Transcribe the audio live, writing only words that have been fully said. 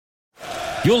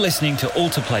You're listening to All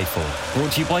to Play For,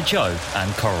 brought to you by Joe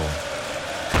and Coral.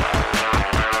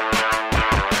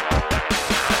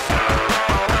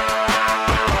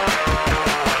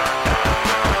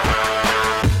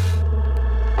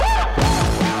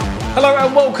 Hello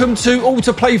and welcome to All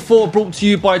to Play For, brought to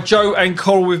you by Joe and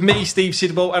Coral, with me, Steve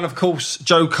Sidwell, and of course,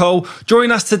 Joe Cole. Joining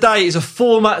us today is a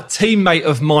former teammate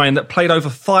of mine that played over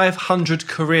 500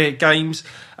 career games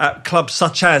at clubs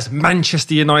such as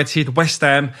Manchester United, West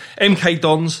Ham, MK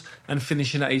Dons, and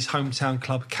finishing at his hometown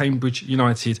club, Cambridge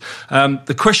United.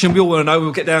 The question we all want to know,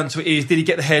 we'll get down to it, is did he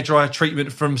get the hairdryer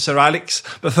treatment from Sir Alex?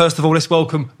 But first of all, let's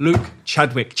welcome Luke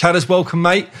Chadwick. Chadders, welcome,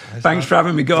 mate. Thanks for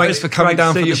having me, guys. Thanks for coming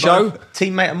down for the show.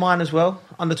 Teammate of mine as well,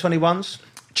 under 21s.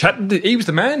 Chad, he was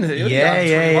the man.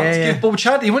 Yeah. Give ball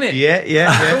Chaddy, wasn't it?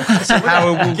 Yeah.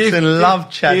 Howard Wilson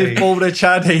loved Chaddy. Give ball to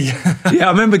Chaddy. Yeah,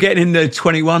 I remember getting in the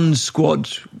 21 squad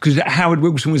because Howard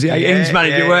Wilson was the 18s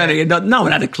manager, weren't he? And no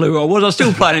one had a clue who I was. I was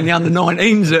still playing in the under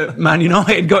 19s at Man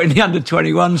United, got in the under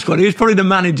 21 squad. He was probably the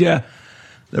manager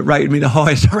that rated me the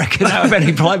highest, I reckon, out of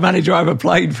any manager I ever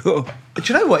played for. But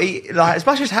you know what? As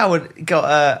much as Howard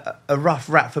got a rough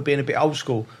rap for being a bit old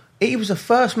school, he was the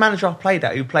first manager I played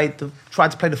at who tried to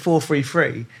play the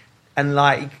 4-3-3,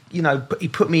 and he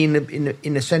put me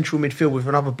in the central midfield with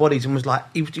another bodies, and was like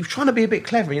he was trying to be a bit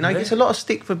clever. He gets a lot of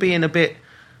stick for being a bit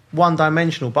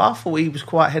one-dimensional, but I thought he was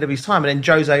quite ahead of his time. And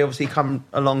then Jose obviously come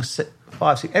along 5-6.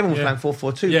 Everyone was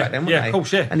playing 4-4-2 back then, wasn't they? Of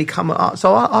course, yeah. And he come up,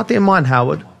 so I didn't mind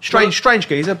Howard. Strange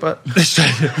geezer, but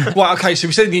Well, okay. So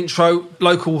we said in the intro,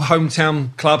 local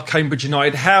hometown club, Cambridge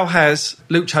United. How has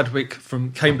Luke Chadwick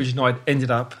from Cambridge United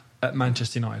ended up at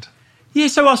Manchester United? Yeah,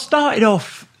 so I started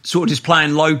off sort of just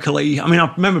playing locally. I mean,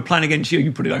 I remember playing against you.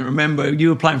 You probably don't remember. You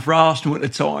were playing for Arsenal at the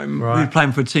time. Right. We were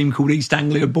playing for a team called East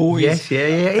Anglia Boys. Yes,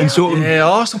 yeah. And sort of,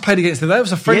 Arsenal played against them. That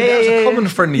was a friendly. That was a common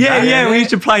friendly. Yeah, we used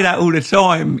to play that all the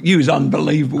time. You was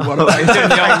unbelievable, by the way. Doing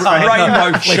the old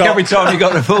rainbow flick every time you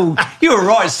got the ball. You were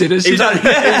right, Sidders. It was only 9.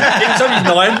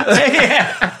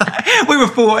 Yeah. We were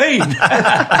 14.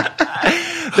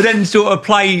 But then sort of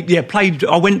played.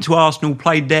 I went to Arsenal,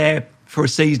 played there for a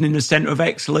season in the Centre of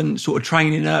Excellence, sort of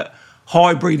training at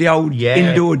Highbury, the old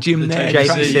indoor gym there.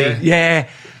 JCC.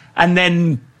 And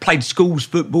then played schools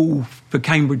football for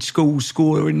Cambridge schools,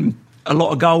 scoring a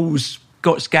lot of goals,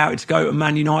 got scouted to go to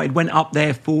Man United, went up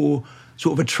there for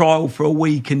sort of a trial for a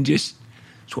week and just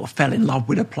sort of fell in love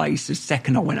with the place. The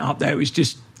second I went up there, it was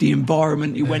just the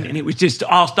environment you went in. It was just,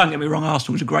 don't get me wrong,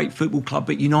 Arsenal was a great football club,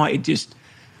 but United just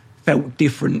felt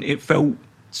different. It felt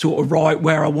sort of right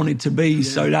where I wanted to be,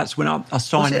 so that's when I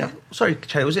signed up. Sorry,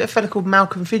 Charlie, was it a fella called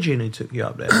Malcolm Fidgeon who took you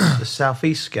up there, the South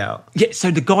East scout? Yeah,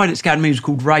 so the guy that scouted me was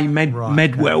called Ray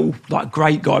Medwell, like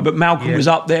great guy, but Malcolm was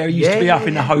up there. He used to be up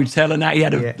in the hotel and that. He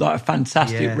had a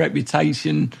fantastic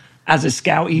reputation as a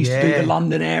scout. He used to do the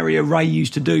London area. Ray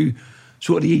used to do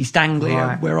sort of the East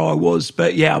Anglia where I was.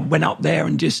 But yeah, I went up there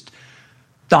and just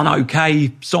done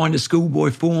okay, signed a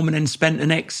schoolboy form, and then spent the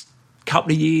next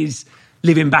couple of years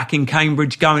living back in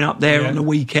Cambridge, going up there on the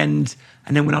weekend,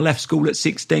 and then when I left school at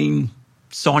 16,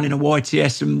 signing a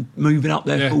YTS and moving up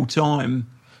there full time.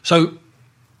 So,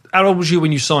 how old was you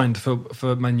when you signed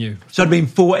for Man U? So I'd been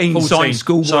 14. Signed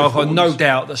schoolboy. So I've got forms. no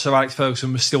doubt that Sir Alex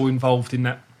Ferguson was still involved in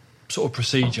that sort of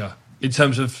procedure in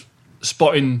terms of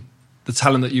spotting the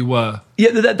talent that you were.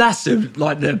 Yeah, that's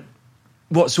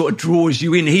what sort of draws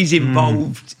you in. He's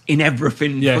involved in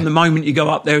everything from the moment you go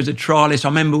up there as a trialist. I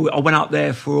remember I went up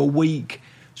there for a week,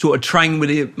 sort of trained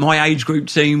with my age group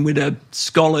team with the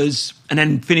scholars, and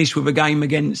then finished with a game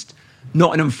against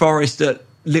Nottingham Forest at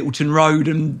Littleton Road,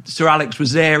 and Sir Alex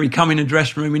was there. He come in the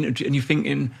dressing room and you're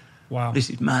thinking, wow, this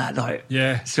is mad.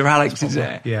 Sir Alex is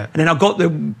there. Yeah. And then I got the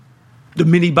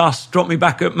minibus, dropped me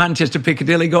back at Manchester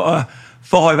Piccadilly, got a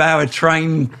 5-hour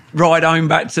train ride home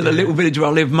back to the little village where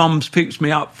I live. Mum's picks me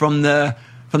up from the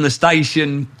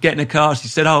station, getting a car. She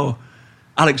said,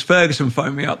 Alex Ferguson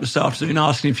phoned me up this afternoon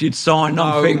asking if you'd signed.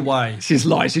 No way. She's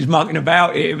mucking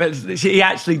about here. But he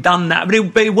actually done that.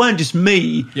 But it weren't just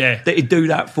me that he'd do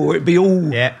that for. It'd be all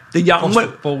the young...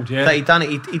 That he done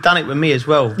it. He done it with me as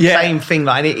well. Yeah. Same thing.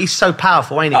 And he's so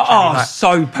powerful, ain't he?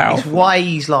 So powerful. It's why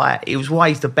he's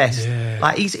the best.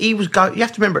 Yeah. He was going... You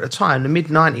have to remember at the time, the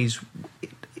mid-90s,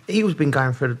 he was been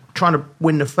going for trying to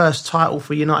win the first title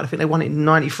for United. I think they won it in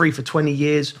 93 for 20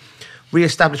 years,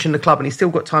 re-establishing the club, and he's still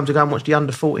got time to go and watch the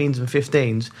under 14s and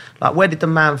 15s. Like, where did the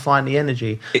man find the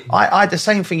energy? I had the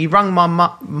same thing. He rang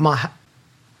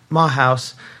my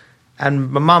house,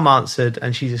 and my mum answered,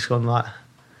 and she's just gone like,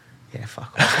 yeah,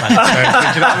 fuck off, man. Do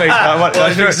you know what I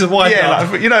mean? Thinks it's a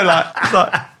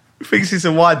wind-up. Thinks it's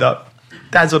a wind-up.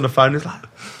 Dad's on the phone. He's like,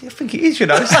 I think it is, you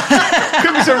know.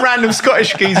 Could be some random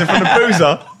Scottish geezer from the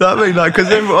boozer. You know what I mean? Like,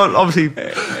 because obviously,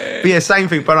 but yeah, same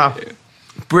thing. But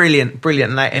brilliant.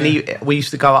 And we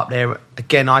used to go up there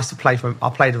again. I played with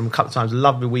him a couple of times.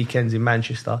 Lovely weekends in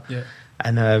Manchester. Yeah.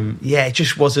 And it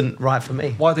just wasn't right for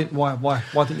me. Why didn't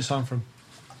you sign for him?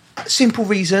 Simple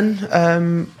reason.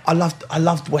 I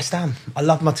loved West Ham. I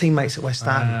loved my teammates at West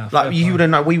Ham. Like you would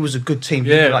know, we was a good team.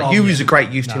 You was a great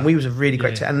youth team. We was a really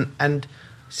great team. And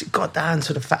it got down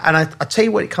to the fact. And I tell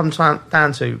you what, it comes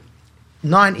down to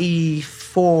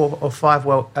 94 or 5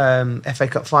 FA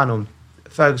Cup final.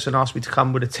 Ferguson asked me to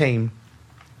come with a team,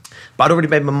 but I'd already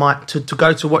made my mind to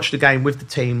go to watch the game with the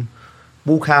team.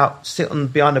 Walk out, sit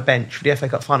behind the bench for the FA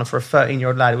Cup final for a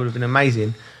 13-year-old lad. It would have been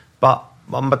amazing. But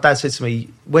my dad said to me,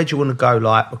 "Where do you want to go?"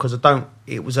 Like, because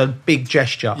it was a big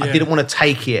gesture. Yeah. I didn't want to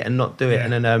take it and not do it. Yeah.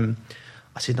 And then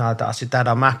I said, "No, Dad,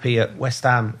 I'm happy at West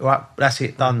Ham. All right, that's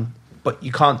it, done. But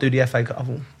you can't do the FA Cup." I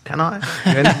thought, "Can I?"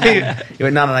 He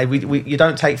went, "No. You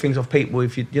don't take things off people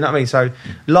if you know what I mean." So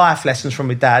life lessons from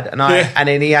my dad, and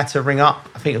then he had to ring up,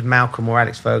 I think it was Malcolm or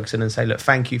Alex Ferguson, and say, "Look,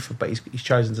 thank you but he's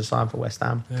chosen to sign for West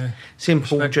Ham." Yeah.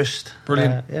 Simple, respect. Just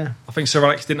brilliant. I think Sir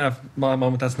Alex didn't have my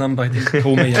mum and dad's number. He didn't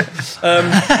call me yet.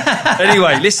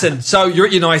 Anyway, listen. So you're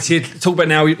at United. Talk about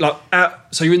now.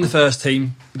 So you're in the first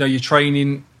team. You know, you're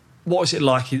training. What is it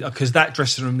like? Because that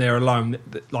dressing room there alone,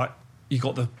 like. You've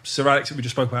got the Sir Alex that we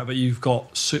just spoke about, but you've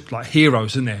got like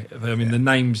heroes, isn't there? I mean, the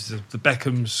names, the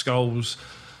Beckhams, Scholes.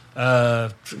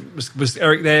 Was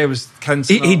Eric there? Was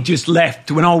Cantona? He'd just left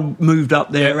when I moved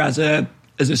up there as a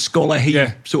scholar. He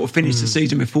sort of finished the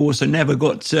season before, so never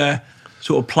got to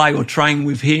sort of play or train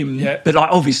with him. Yeah. But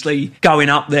like, obviously, going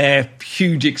up there,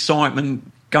 huge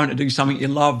excitement, going to do something you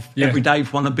love every day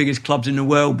for one of the biggest clubs in the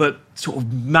world, but sort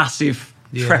of massive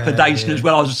trepidation as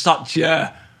well. I was such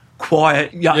a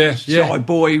quiet, shy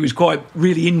boy. He was quite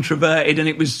really introverted, and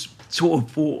it was sort of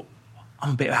thought,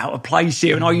 I'm a bit out of place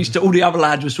here. And I used to, all the other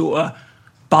lads were sort of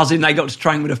buzzing. They got to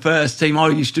train with the first team. I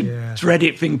used to dread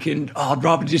it, thinking, I'd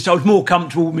rather I was more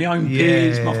comfortable with my own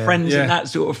peers, my friends, and that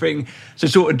sort of thing. So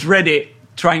sort of dread it,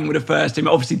 train with the first team.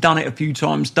 Obviously done it a few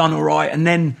times, done all right, and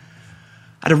then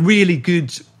had a really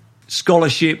good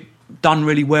scholarship, done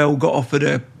really well, got offered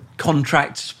a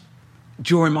contract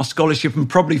during my scholarship, and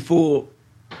probably thought,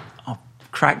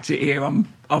 cracked it here,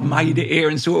 I've made it here,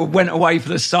 and sort of went away for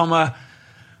the summer,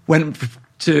 went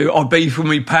to Ibiza with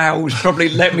my pals, probably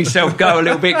let myself go a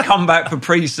little bit, come back for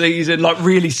pre-season, like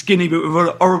really skinny but with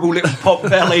a horrible little pot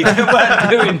belly.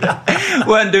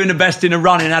 weren't doing the best in the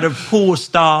running, had a poor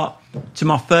start to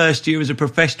my first year as a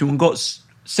professional and got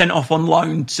sent off on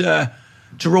loan to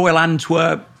Royal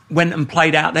Antwerp, went and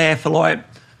played out there for like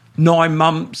 9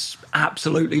 months,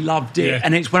 absolutely loved it.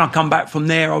 And it's when I come back from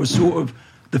there, I was sort of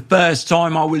the first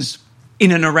time I was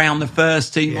in and around the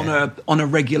first team on a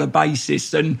regular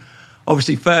basis. And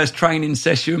obviously first training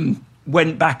session,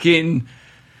 went back in,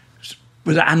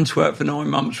 was at Antwerp for 9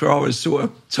 months where I was sort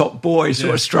of top boy,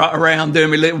 sort of strut around doing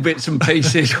my little bits and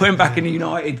pieces. Went back into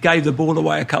United, gave the ball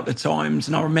away a couple of times,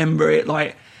 and I remember it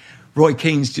like Roy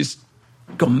Keane's just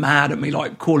gone mad at me,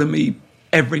 like calling me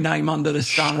every name under the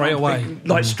sun. Straight away.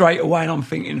 Straight away, and I'm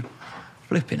thinking,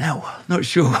 flipping hell, not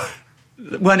sure.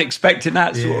 Weren't expecting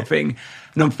that sort of thing.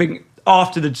 And I'm thinking,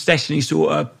 after the session, he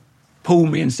sort of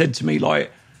pulled me and said to me,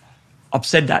 like, I've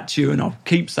said that to you and I'll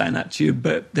keep saying that to you,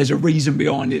 but there's a reason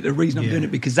behind it. The reason I'm doing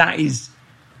it, because that is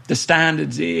the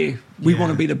standards here. We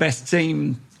want to be the best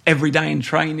team every day in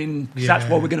training. That's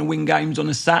why we're going to win games on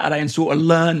a Saturday, and sort of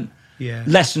learn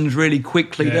lessons really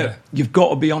quickly that you've got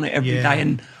to be on it every day.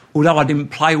 And although I didn't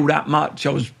play all that much,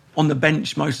 I was on the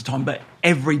bench most of the time, but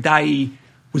every day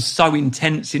was so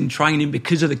intense in training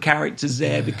because of the characters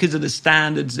there, because of the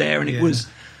standards there, and it was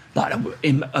like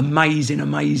an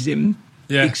amazing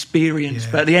experience.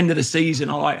 But at the end of the season,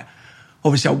 I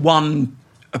won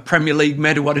a Premier League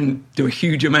medal. I didn't do a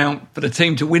huge amount for the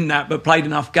team to win that, but played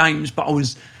enough games. But I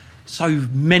was so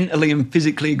mentally and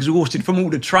physically exhausted from all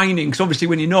the training, because obviously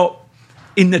when you're not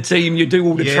in the team, you do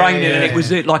all the training, and it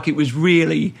was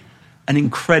really an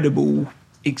incredible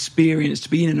experience to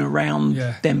be in and around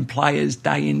them players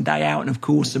day in, day out, and of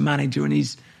course the manager and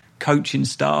his coaching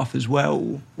staff as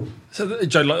well. So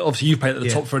Joe, like, obviously you played at the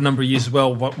top for a number of years as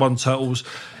well, won titles.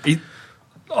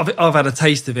 I've had a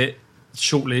taste of it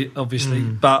shortly, obviously,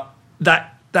 but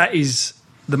that is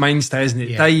the mainstay, isn't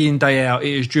it? Day in, day out, it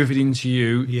is driven into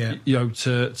you, you know,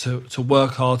 to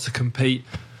work hard, to compete,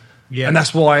 and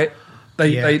that's why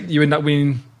you end up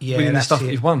winning the stuff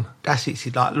that you've won. That's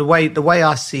it. Like the way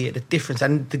I see it, the difference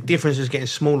is getting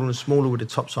smaller and smaller with the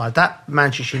top side. That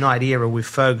Manchester United era with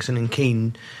Ferguson and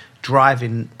Keane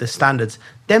driving the standards,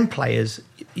 them players,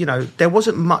 there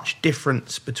wasn't much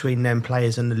difference between them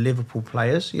players and the Liverpool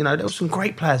players. There were some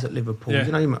great players at Liverpool. Yeah.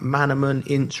 McManaman,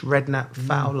 Ince, Redknapp,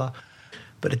 Fowler.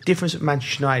 But the difference at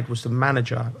Manchester United was the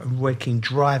manager and Roy Keane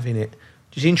driving it.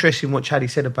 It's interesting what Chaddy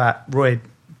said about Roy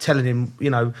telling him,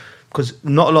 because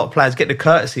not a lot of players get the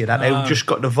courtesy of that. They've just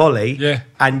got the volley,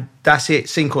 and that's it,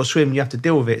 sink or swim. You have to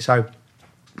deal with it. So,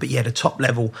 but yeah, the top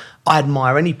level, I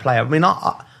admire any player. I mean,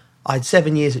 I had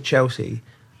 7 years at Chelsea,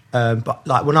 but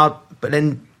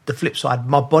then the flip side,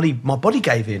 my body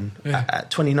gave in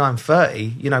at 29,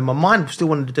 30. My mind still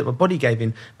wanted to do it. My body gave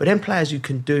in. But then players who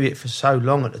can do it for so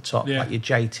long at the top, like your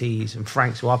JTs and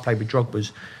Franks, who I played with,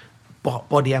 Drogba's,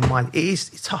 body and mind, it's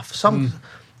tough.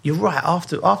 You're right.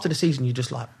 After the season, you're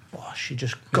just like, gosh, you're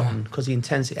just gone because the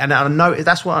intensity. And I know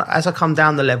that's what, as I come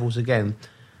down the levels again,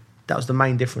 that was the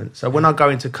main difference. So when I go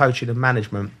into coaching and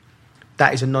management,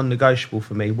 that is a non-negotiable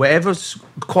for me. Whatever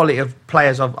quality of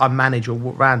players I manage or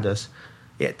around us,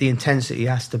 the intensity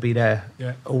has to be there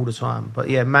all the time. But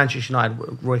yeah, Manchester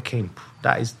United, Roy Keane,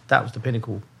 that was the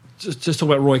pinnacle. Just talk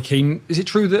about Roy Keane. Is it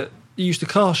true that he used to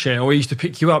car share or he used to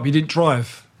pick you up? You didn't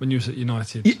drive when you was at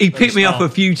United? He picked me up a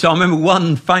few times. I remember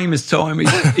one famous time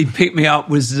he picked me up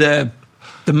was the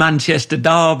Manchester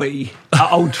Derby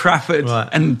at Old Trafford. Right.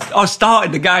 And I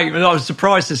started the game and I was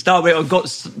surprised to start with it. I got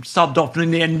subbed off and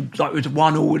in the end it was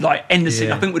 1-1, end the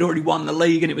season. I think we'd already won the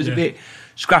league and it was a bit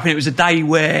scrappy. It was a day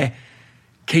where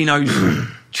Keano's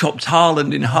chopped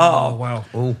Haaland in half. Oh, wow.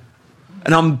 Ooh.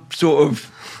 And I'm sort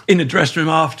of in the dressing room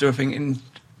after thinking...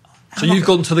 So you've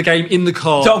gone to the game in the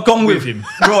car. So I've gone with him,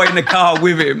 right in the car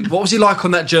with him. What was he like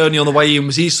on that journey on the way in?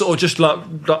 Was he sort of just like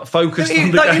focused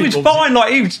on the game? He was fine.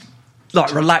 He was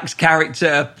relaxed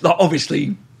character.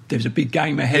 Obviously there was a big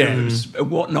game ahead of us and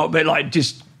whatnot, but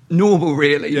just normal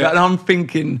really. Yeah. But I'm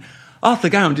thinking after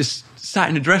the game, I'm just sat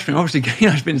in the dressing room. Obviously,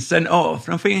 Keano's been sent off,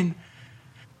 and I'm thinking,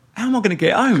 how am I going to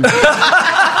get home?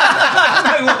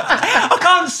 I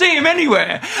can't see him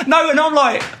anywhere. No, and I'm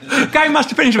like, the game must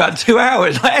have finished about 2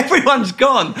 hours. Everyone's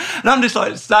gone. And I'm just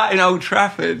sat in Old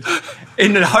Trafford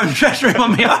in the home dressing room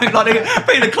on my own.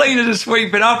 The cleaners are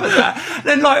sweeping up at that.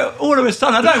 Then all of a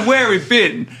sudden, I don't know where he'd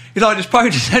been. He's just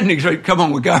poked his head and he's like, come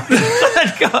on, we're going.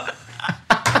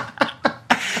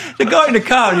 The guy in the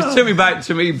car just took me back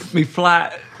to me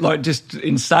flat, just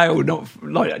in Sale,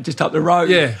 not just up the road.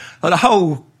 Yeah. The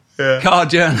whole car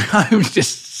journey home was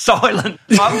just silent.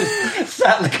 I was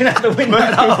sat looking out the window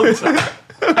the whole time.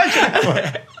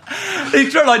 He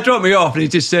dropped me off and he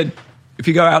just said, if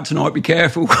you go out tonight, be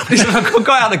careful. I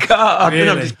got out of the car and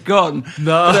I'm just gone.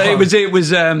 No. But it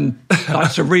was a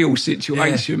surreal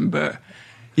situation. But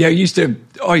yeah,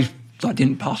 I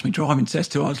didn't pass my driving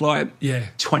test till I was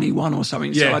 21 or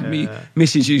something. So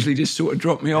missus usually just sort of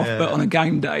dropped me off. But on a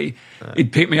game day,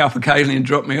 he'd pick me up occasionally and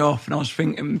drop me off. And I was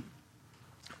thinking,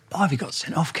 why have you got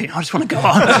sent off, Keane? I just want to go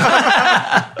on.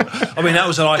 I mean, that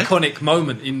was an iconic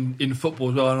moment in football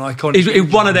as well.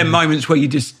 It's one of them moments where you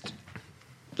just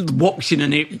watching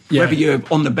and whether you're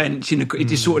on the bench, it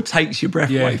just sort of takes your breath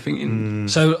away. Thinking.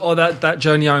 So that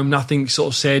journey home, nothing sort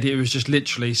of said. It was just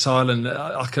literally silent.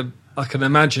 I can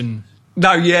imagine.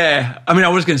 No, yeah. I mean, I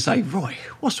was going to say, Roy,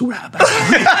 what's all that about?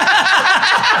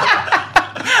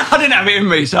 I didn't have it in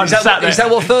me, so I just sat there. Is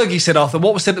that what Fergie said after?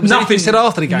 What was said? Was anything said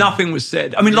after the game? Nothing was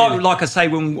said. I mean, like I say,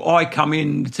 when I come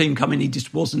in, the team come in, he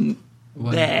just wasn't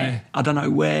there. I don't know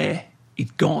where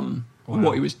he'd gone or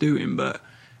what he was doing, but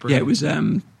it was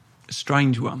a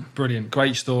strange one. Brilliant,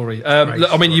 great story.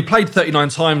 I mean, you played 39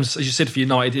 times, as you said, for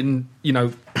United, and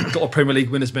got a Premier League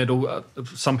winners' medal.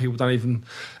 Some people don't even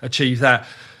achieve that.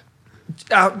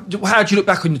 How do you look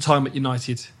back on your time at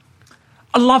United?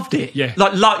 I loved it. Yeah.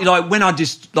 Like when I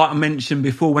I mentioned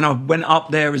before, when I went up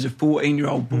there as a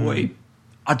 14-year-old boy,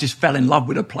 I just fell in love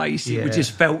with the place. Yeah. It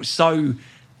just felt so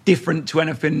different to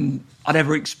anything I'd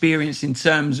ever experienced in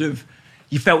terms of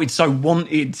you felt it's so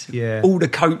wanted. Yeah. All the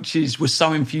coaches were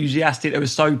so enthusiastic. They were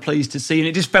so pleased to see. And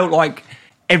it just felt like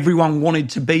everyone wanted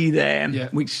to be there,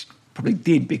 which probably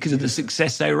did because of the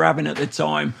success they were having at the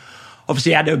time.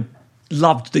 Obviously,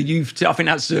 loved the youth. I think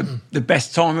that's the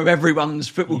best time of everyone's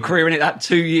football career, isn't it? That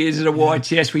 2 years at a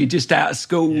YTS where you're just out of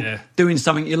school, doing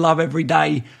something you love every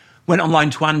day. Went on loan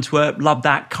to Antwerp, loved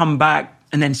that, come back,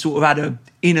 and then sort of had a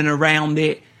in and around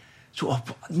it. Sort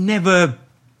of never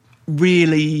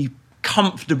really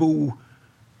comfortable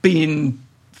being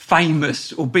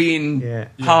famous or being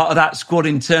part of that squad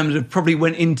in terms of probably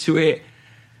went into it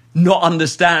not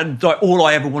understand, all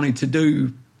I ever wanted to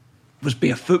do was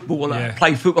be a footballer,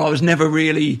 play football. I was never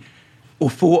really or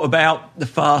thought about the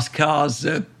fast cars,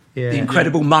 the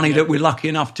incredible money that we're lucky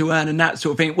enough to earn and that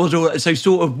sort of thing. It was all, so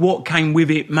sort of what came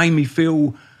with it made me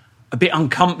feel a bit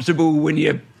uncomfortable when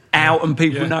you're out and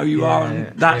people know who you are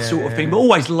and that sort of thing. But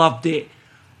always loved it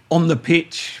on the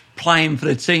pitch, playing for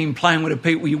the team, playing with the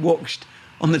people you watched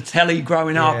on the telly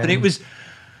growing up. And it was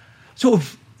sort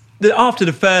of, after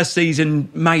the first season,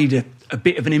 made a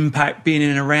bit of an impact being in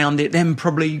and around it, then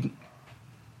probably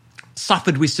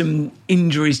suffered with some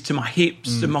injuries to my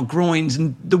hips and my groins.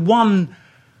 And the one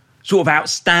sort of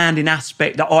outstanding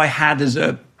aspect that I had as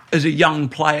a young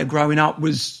player growing up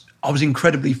was I was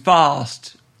incredibly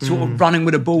fast, sort of running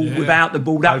with a ball, without the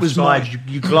ball. That both was sides.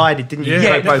 You glided, didn't you?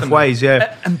 Yeah, both ways,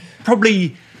 And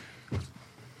probably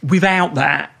without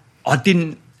that, I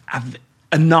didn't have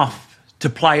enough to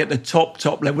play at the top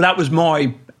level. That was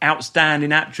my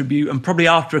outstanding attribute. And probably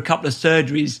after a couple of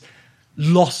surgeries,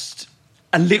 lost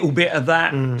a little bit of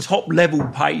that top level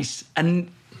pace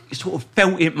and sort of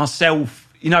felt it myself.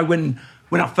 You know, when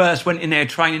I first went in there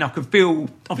training, I could feel,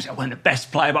 obviously I wasn't the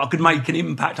best player, but I could make an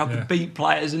impact. I could beat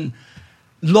players, and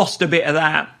lost a bit of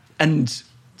that and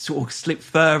sort of slipped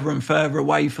further and further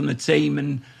away from the team.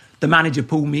 And the manager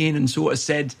pulled me in and sort of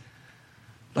said,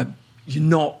 like, you're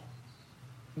not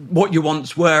what you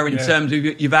once were in terms of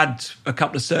you've had a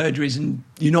couple of surgeries and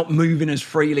you're not moving as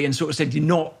freely, and sort of said, you're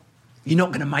not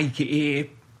going to make it here.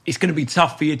 It's going to be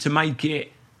tough for you to make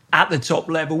it at the top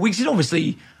level, which is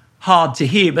obviously hard to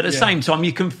hear, but at the same time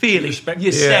you can feel it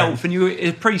yourself and you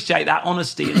appreciate that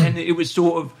honesty. And then it was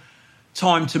sort of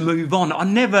time to move on.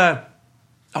 I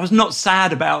was not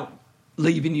sad about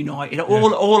leaving United.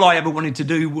 All I ever wanted to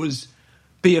do was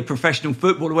be a professional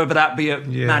footballer, whether that be at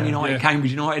Man United, Cambridge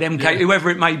United, MK,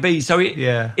 whoever it may be. So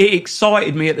it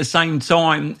excited me at the same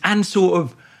time, and sort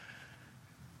of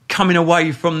coming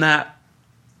away from that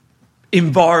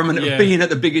environment of being at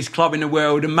the biggest club in the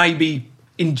world and maybe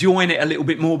enjoying it a little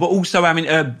bit more, but also having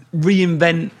to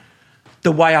reinvent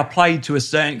the way I played to a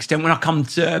certain extent. When I come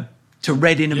to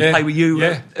Reading and play with you,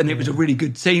 and it was a really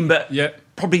good team, but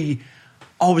probably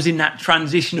I was in that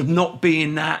transition of not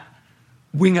being that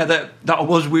winger that I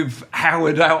was with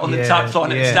Howard out on the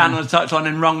touchline and stand on the touchline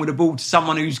and run with the ball, to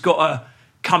someone who's got to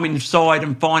come inside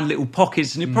and find little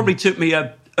pockets. And it probably took me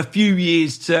a few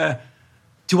years to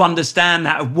understand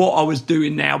that, of what I was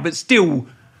doing now, but still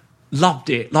loved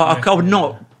it. Like I would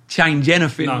not change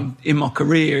anything in my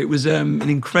career. It was an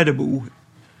incredible.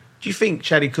 Do you think,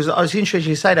 Chaddy, because I was interested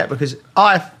you say that, because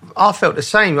I felt the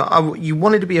same. You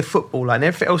wanted to be a footballer, and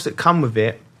everything else that come with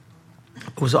it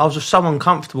I was just so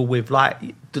uncomfortable with, like,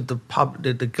 the pub,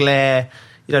 the glare.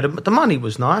 You know, the money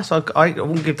was nice. I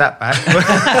won't give that back.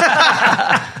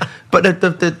 But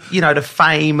the you know, the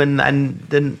fame and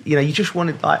then, you know, you just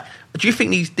wanted, like. Do you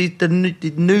think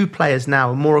the new players now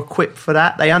are more equipped for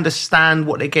that? They understand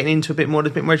what they're getting into a bit more.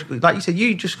 Like you said,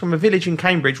 you just from a village in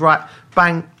Cambridge, right?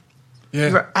 Bang.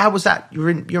 Yeah. How was that? You're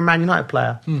a Man United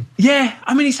player. Yeah,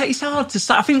 I mean, it's hard to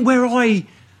say. I think where I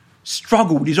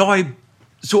struggled is I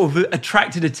sort of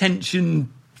attracted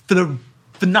attention for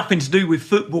nothing to do with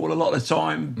football a lot of the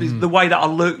time. The way that I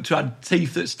looked, I had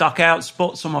teeth that stuck out,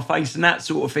 spots on my face and that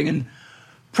sort of thing, and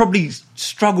probably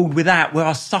struggled with that, where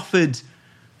I suffered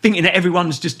thinking that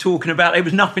everyone's just talking about it. There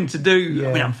was nothing to do. Yeah.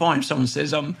 I mean, I'm fine if someone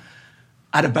says I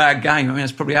had a bad game. I mean,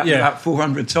 that's probably happened about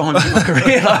 400 times in my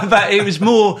career. But it was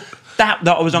more that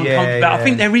I was uncomfortable about. I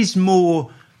think there is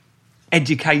more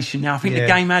education now. I think the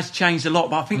game has changed a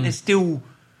lot, but I think there's still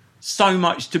so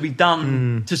much to be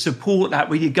done to support that,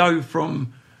 where you go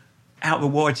from out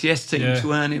of the YTS team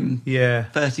to earning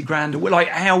 30 grand. Like,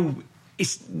 how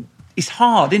it's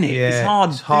hard, isn't it? Yeah.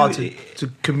 It's hard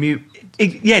to commute.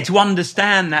 To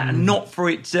understand that and not for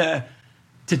it to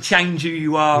change who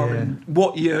you are and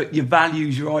what your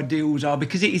values, your ideals are,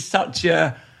 because it is such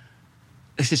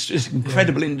it's an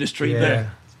incredible industry that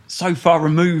so far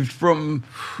removed from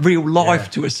real life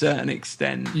to a certain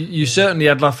extent. You certainly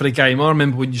had love for the game. I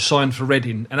remember when you signed for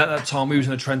Reading, and at that time we was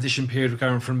in a transition period of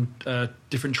going from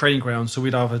different training grounds, so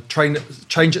we'd either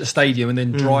change at the stadium and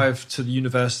then drive to the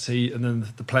university and then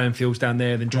the playing fields down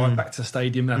there, and then drive back to the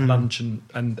stadium and have lunch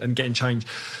and getting changed.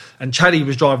 And Chaddy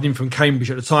was driving in from Cambridge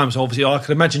at the time, so obviously I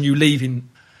could imagine you leaving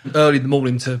early in the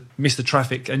morning to miss the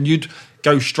traffic, and you'd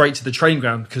go straight to the training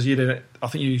ground because I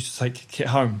think you used to take kit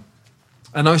home.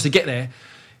 And I used to get there,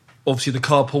 obviously the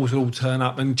car pools would all turn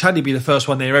up, and Chaddy'd be the first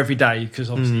one there every day because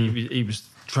obviously he was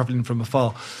travelling from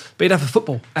afar. But he'd have a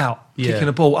football out, kicking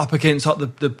a ball up against like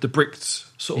the bricked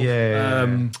sort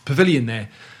of pavilion there.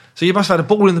 So you must have had a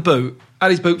ball in the boot,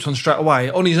 had his boots on straight away,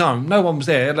 on his own. No one was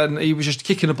there, and he was just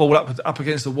kicking the ball up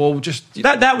against the wall.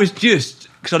 That was just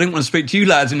because I didn't want to speak to you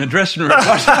lads in the dressing room.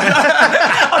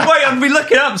 I'd be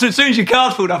looking up, so as soon as your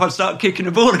car's pulled up, I'd start kicking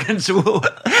the ball against the wall,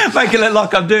 making it look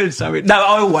like I'm doing something.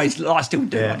 No, I still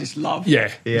do. I just love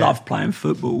playing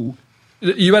football.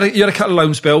 You had a couple of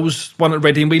loan spells, one at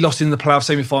Reading. We lost in the playoff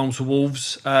semi-final to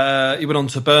Wolves. You went on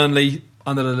to Burnley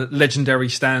under the legendary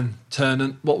Stan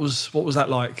Ternent. What was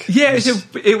that like? Yeah,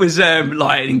 it was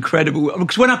like incredible.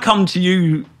 Because when I come to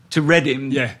you to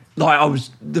Reading, like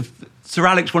Sir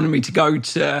Alex wanted me to go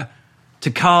to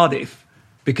Cardiff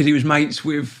because he was mates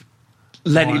with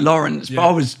Lenny Lawrence, but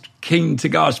I was keen to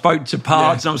go. I spoke to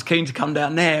Pards and I was keen to come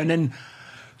down there, and then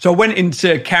so I went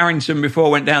into Carrington before I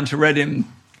went down to Reading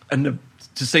and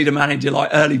to see the manager,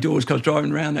 like early doors, because I was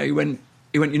driving around there. He went,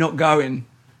 you're not going.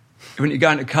 He went, you're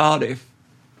going to Cardiff.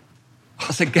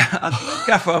 I said,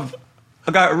 Gaffer,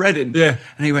 I'll go to Reading. Yeah.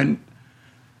 And he went,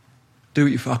 do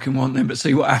what you fucking want then, but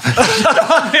see what happens.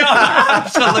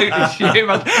 Absolutely shit.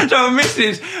 So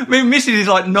Mrs. is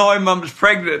like 9 months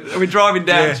pregnant, and we're driving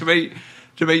down to meet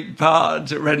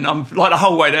Pards at Reading. I'm like the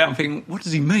whole way down thinking, what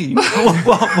does he mean?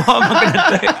 what am I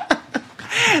going to do?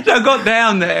 So I got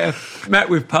down there, met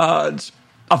with Pards.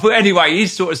 I thought, anyway, he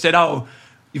sort of said,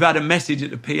 you've had a message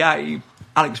at the PA.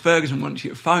 Alex Ferguson wants you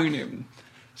to phone him.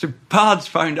 So Pards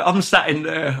phoned. I'm sat in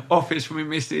the office with my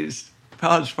missus.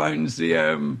 Pards phones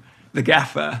the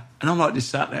gaffer, and I'm like just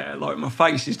sat there, like my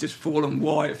face is just fallen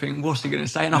white, thinking, what's he going to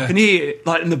say? And I can hear it,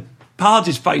 like, and the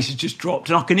Pards' face has just dropped,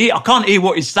 and I can't hear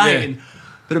what he's saying,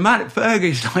 but the man at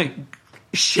Fergie's like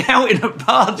shouting at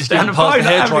Pards down the phone.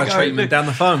 Hair dry treatment down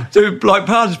the phone. So like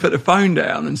Pards put the phone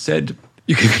down and said,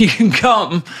 you can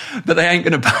come, but they ain't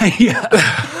going to pay you.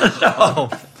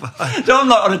 So I'm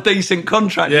like on a decent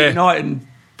contract at United, and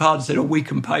Pards said, we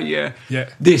can pay you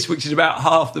this, which is about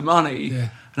half the money. Yeah.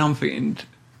 And I'm thinking,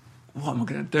 what am I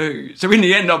going to do? So in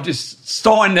the end, I'm just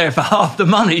signed there for half the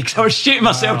money because I was shitting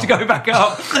myself to go back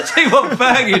up, see what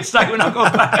Fergie would say when I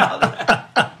got back up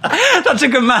there. I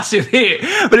took a massive hit,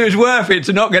 but it was worth it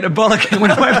to not get a bollocking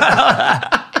when I went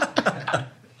back.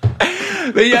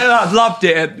 But I loved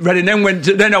it at Reading.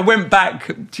 Then I went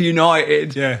back to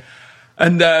United. Yeah.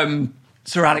 And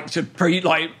Sir Alex had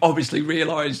obviously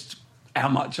realised how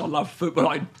much I love football.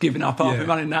 I'd given up after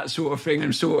running that sort of thing,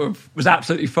 and sort of was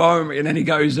absolutely fine with me. And then he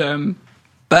goes,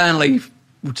 Burnley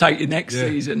will take you next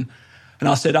season. And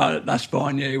I said, that's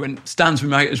fine, yeah. He went, Stan's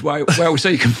my mate as well,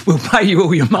 so we'll pay you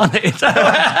all your money.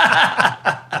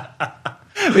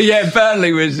 But yeah,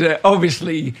 Burnley was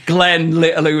obviously Glenn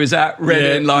Little, who was at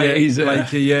Reading. He's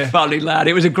a funny lad.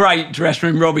 It was a great dressing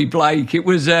room. Robbie Blake. It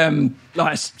was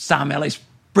like Sam Ellis,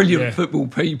 brilliant football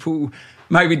people.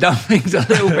 Maybe done things a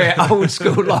little bit old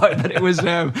school like, but it was.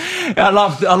 I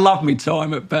loved my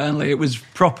time at Burnley. It was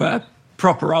proper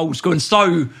old school, and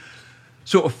so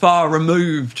sort of far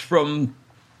removed from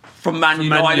Man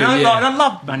United. I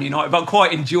loved Man United, but I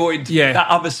quite enjoyed that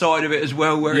other side of it as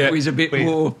well, where it was a bit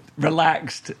more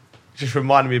relaxed. Just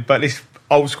reminded me about this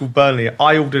old school Burnley.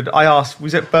 I asked,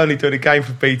 was it Burnley doing a game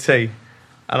for BT?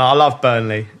 And I love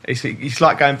Burnley. It's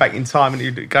like going back in time and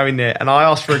you go in there. And I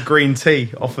asked for a green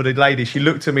tea off of the lady. She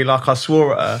looked at me like I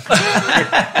swore at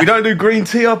her. We don't do green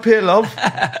tea up here, love.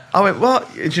 I went,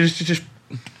 what? And she just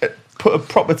put a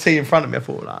proper tea in front of me. I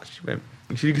thought, she went.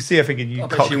 You can see her thinking, you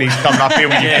cockneys coming up here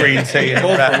with your green tea.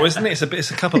 Bovril, isn't it?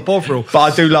 It's a cup of Bovril. But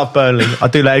I do love Burnley. I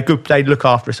do like they look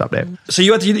after us up there. So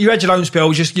you had your loan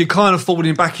spells. You're kind of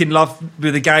falling back in love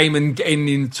with the game and getting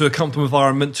into a comfortable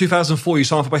environment. 2004, you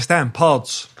signed for West Ham.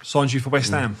 Pards signed you for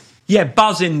West Ham. Yeah,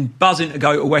 buzzing to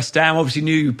go to West Ham. Obviously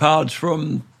knew Pards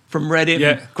from Reading.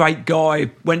 Yeah. Great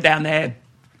guy. Went down there.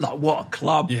 Like, what a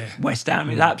club. Yeah. West Ham.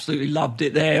 Absolutely loved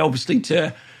it there. Obviously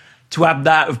to have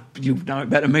that, you know it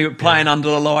better than me, but playing under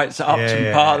the lights at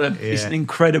Upton Park, it's an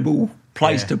incredible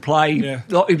place to play. Yeah.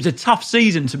 Like, it was a tough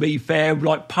season, to be fair.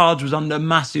 Like, Pards was under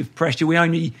massive pressure. We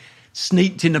only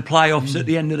sneaked in the playoffs at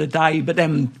the end of the day, but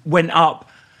then went up,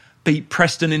 beat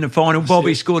Preston in the final.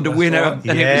 Bobby scored the winner,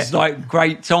 and it was like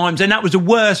great times. And that was the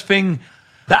worst thing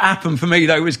that happened for me,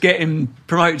 though, was getting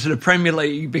promoted to the Premier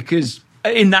League, because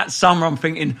in that summer I'm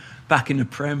thinking, back in the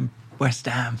Prem, West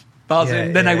Ham,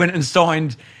 buzzing. Then they went and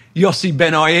signed Yossi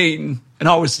Benayoun, and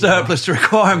I was surplus to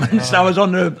requirements. I was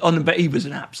on the, but he was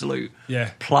an absolute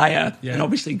player, and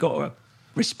obviously got to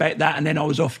respect that. And then I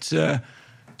was off to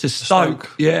Stoke.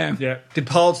 Yeah. Did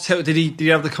Pards tell? Did he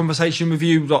have the conversation with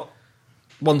you, like,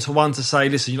 one-to-one, to say,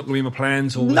 listen, you're not going to be in my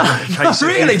plans, or no, not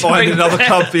really, find another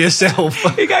club for yourself?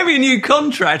 He gave me a new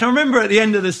contract. I remember at the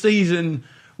end of the season,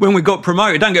 when we got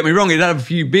promoted, don't get me wrong, he'd had a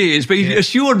few beers, but he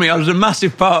assured me I was a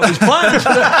massive part of his plans for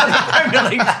the Premier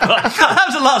League. That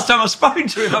was the last time I spoke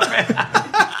to him.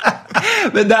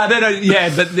 But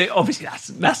obviously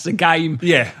that's the game.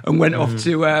 Yeah, and went off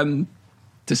to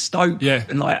Stoke. Yeah,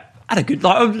 and like had a good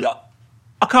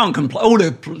I can't complain. All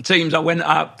the teams I went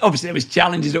up, obviously there was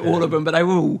challenges at all of them, but they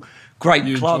were all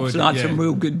great clubs, and I had some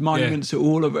real good moments at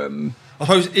all of them. I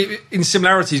suppose in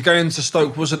similarities, going to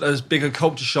Stoke wasn't as big a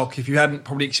culture shock if you hadn't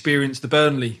probably experienced the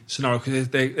Burnley scenario, because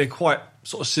they're quite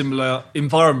sort of similar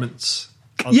environments.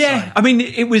 I'd say. I mean,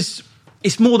 it's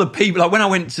more the people. Like when I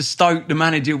went to Stoke, the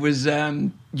manager was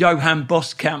Johan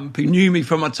Boskamp, who knew me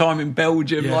from my time in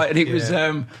Belgium. Yeah, and it was,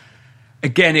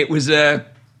 again, it was a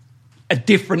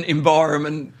different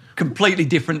environment, completely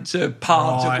different to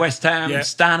parts of West Ham,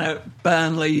 Stanner,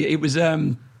 Burnley. It was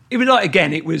like,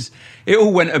 again, it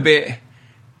all went a bit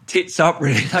tits up,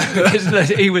 really, because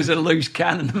he was a loose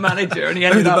cannon, the manager, and he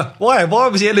ended up... Why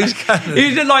was he a loose cannon?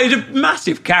 He's a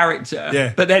massive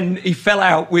character, but then he fell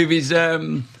out with his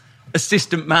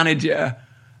assistant manager,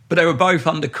 but they were both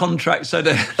under contract, so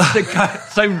John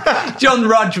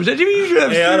Rudge was...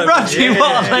 Rudgy.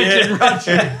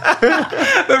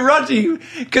 But Rudgy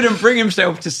couldn't bring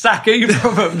himself to sack either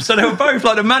of them, so they were both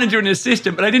like the manager and the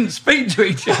assistant, but they didn't speak to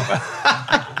each other.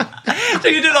 So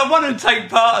you did like one would take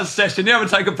part of a session, the other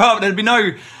would take a part, but there'd be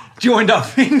no joined up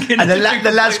thinking. And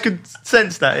the lads could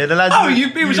sense that. Yeah, the lads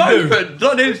it was open.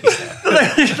 They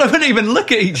wouldn't even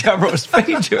look at each other or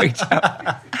speak to each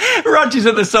other. Rudge's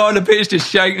at the side of the pitch just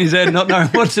shaking his head, not knowing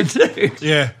what to do.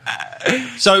 Yeah.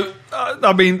 So,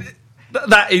 I mean,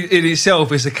 that in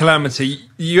itself is a calamity.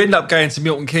 You end up going to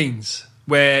Milton Keynes,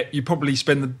 where you probably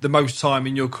spend the most time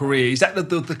in your career. Is that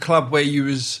the club where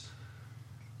you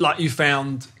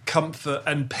found comfort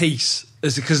and peace?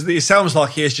 Because it sounds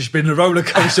like it has just been a roller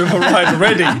coaster of a ride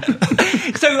already.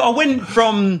 So I went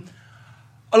from...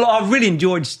 I really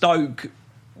enjoyed Stoke,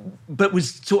 but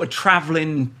was sort of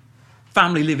travelling,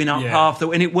 family living up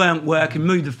after, and it weren't working,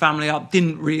 moved the family up,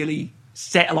 didn't really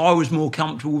settle. I was more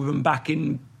comfortable with them back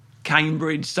in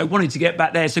Cambridge, so wanted to get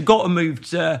back there. So got to move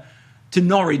to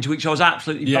Norwich, which I was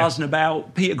absolutely buzzing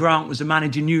about. Peter Grant was the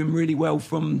manager, knew him really well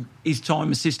from his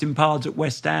time assisting Pards at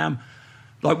West Ham.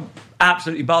 Like,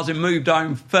 absolutely buzzing. Moved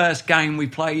home. First game we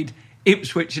played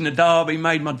Ipswich in the derby.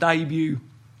 Made my debut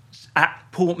at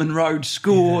Portman Road.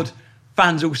 Scored. Yeah.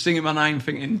 Fans all singing my name,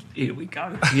 thinking, "Here we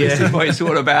go. This is what it's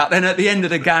all about." Then at the end of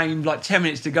the game, like 10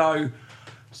 minutes to go,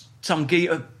 some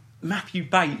geezer, Matthew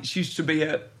Bates, used to be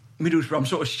at Middlesbrough. I'm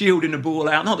sort of shielding the ball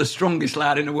out. Not the strongest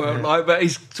lad in the world, but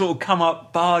he's sort of come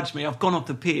up, barged me. I've gone off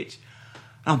the pitch,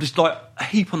 and I'm just like a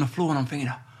heap on the floor, and I'm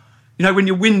thinking, you know, when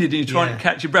you're winded and you're trying to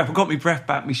catch your breath, I got my breath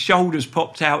back, my shoulders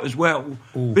popped out as well.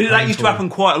 Ooh, but that used to happen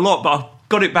quite a lot, but I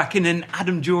got it back in, and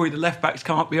Adam Jury, the left-back's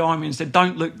come up behind me and said,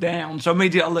 "Don't look down." So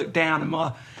immediately I looked down and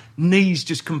my knees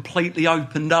just completely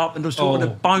opened up and there's sort of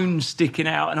the bones sticking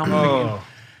out, and I'm thinking,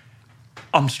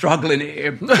 I'm struggling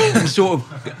here. And sort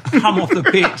of come off the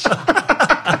pitch.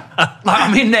 Like,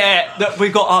 I'm in there,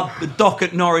 we've got the dock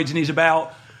at Norwich, and he's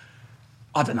about,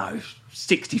 I don't know,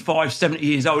 65, 70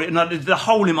 years old, and the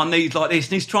hole in my knees like this,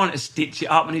 and he's trying to stitch it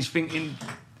up, and he's thinking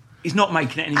he's not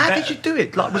making it any better. How did you do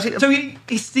it? Like, was it? So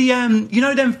it's the you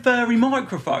know them furry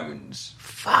microphones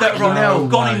that are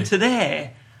gone into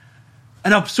there,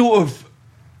 and I've sort of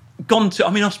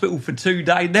I'm in hospital for 2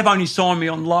 days. They've only signed me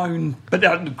on loan, but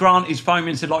Grant is phoned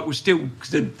me and said, like, we're still,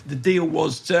 because the deal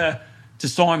was to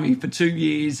sign me for 2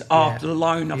 years after the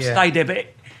loan. I've stayed there, but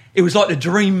it was like the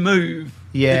dream move.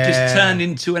 It just turned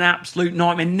into an absolute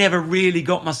nightmare. Never really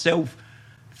got myself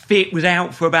fit. Was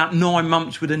out for about 9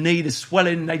 months with a knee. The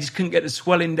swelling, they just couldn't get the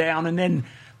swelling down. And then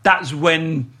that's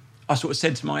when I sort of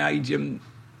said to my agent,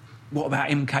 what about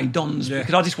MK Dons?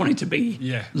 Because I just wanted to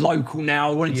be local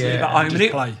now. I wanted to live at home.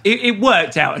 And it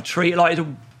worked out a treat. Like, it's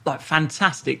a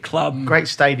fantastic club. Great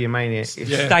stadium, ain't it?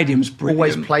 Stadium's brilliant.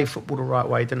 Always play football the right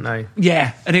way, didn't they?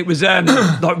 Yeah, and it was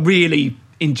like really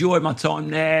enjoyed my time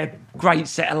there. Great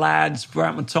set of lads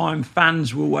throughout my time.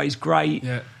 Fans were always great.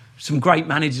 Yeah. Some great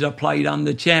managers I played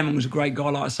under. Chairman was a great guy,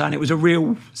 like I say. And it was a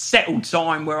real settled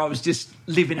time where I was just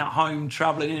living at home,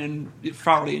 travelling in, and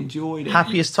thoroughly enjoyed it.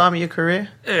 Happiest time of your career?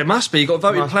 Yeah, it must be. You got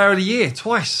voted Player of the Year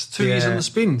twice, 2 years on the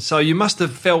spin. So you must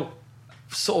have felt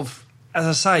sort of, as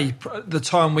I say, the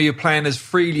time where you're playing as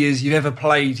freely as you've ever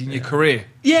played in your career.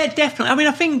 Yeah, definitely. I mean,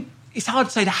 I think it's hard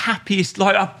to say the happiest.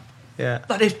 Like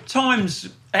there's times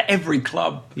at every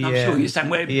club, I'm sure you're saying,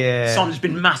 where something's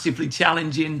been massively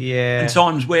challenging, and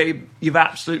times where you've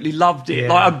absolutely loved it.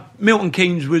 Like Milton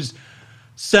Keynes was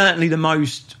certainly the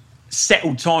most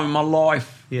settled time in my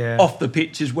life, off the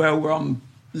pitch as well, where I'm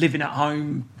living at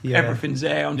home, everything's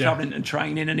there, I'm travelling and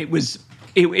training, and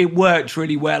it worked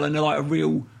really well, and like a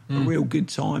real good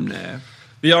time there.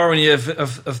 The irony of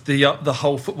the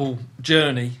whole football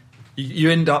journey, you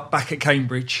end up back at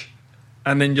Cambridge,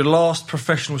 and then your last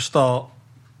professional start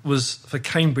was for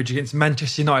Cambridge against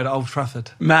Manchester United at Old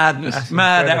Trafford. Madness.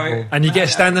 Mad. And you get a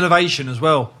standing ovation as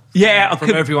well. Yeah,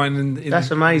 from everyone. In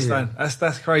that's amazing.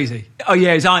 That's crazy. Oh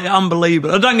yeah, it's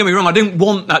unbelievable. Don't get me wrong, I didn't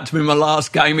want that to be my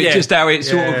last game. It's just how it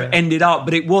sort of ended up.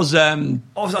 But it was. I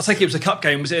think it was a cup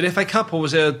game. Was it an FA Cup or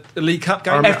was it a League Cup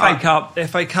game? FA Cup.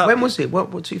 FA Cup. When was it?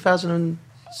 What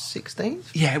 2016?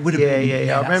 Yeah, it would have been.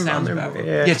 Yeah, I remember.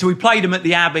 Yeah, so we played them at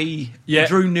the Abbey. Yeah.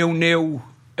 Drew 0-0.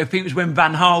 I think it was when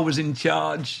Van Gaal was in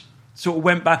charge. Sort of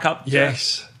went back up.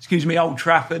 Old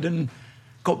Trafford and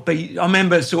got beat. I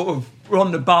remember sort of we're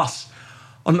on the bus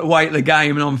on the way to the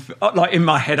game, and I'm like in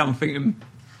my head, I'm thinking,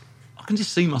 I can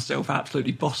just see myself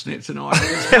absolutely bossing it tonight.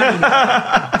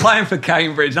 Playing for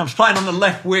Cambridge, and I was playing on the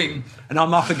left wing, and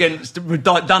I'm up against we'd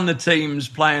done the teams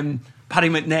playing Paddy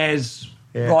McNair's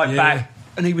right back,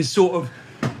 and he was sort of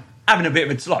having a bit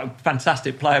of a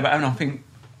fantastic player, but I think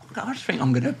I just think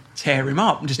I'm going to tear him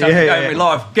up and just have a go of my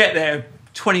life. Get there,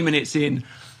 20 minutes in.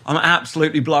 I'm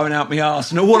absolutely blowing out my arse,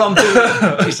 and all I'm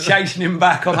doing is chasing him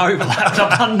back on overlaps.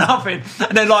 I've done nothing,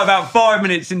 and then about 5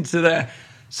 minutes into the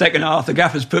second half, the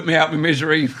gaffer's put me out of my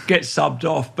misery, gets subbed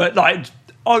off. But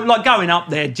going up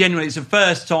there, genuinely, it's the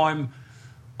first time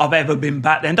I've ever been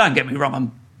back there. And don't get me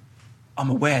wrong, I'm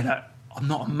aware that I'm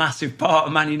not a massive part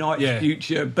of Man United's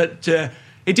future, but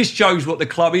it just shows what the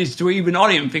club is. I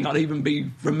didn't think I'd even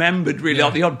be remembered really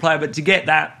like the odd player, but to get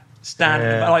that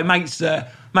standard,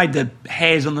 made the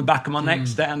hairs on the back of my neck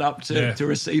stand up to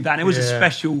receive that. And it was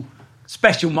a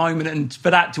special moment, and for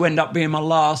that to end up being my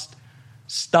last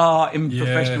start in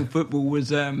professional football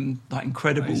was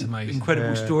incredible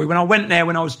story. When I went there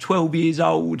when I was 12 years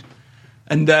old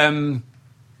and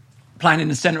playing in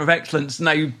the Centre of Excellence, and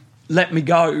they let me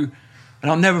go,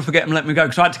 and I'll never forget them letting me go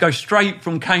because I had to go straight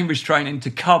from Cambridge training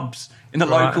to Cubs in the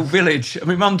local village. And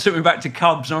my mum took me back to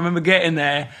Cubs, and I remember getting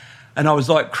there and I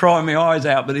was crying my eyes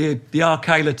out, but the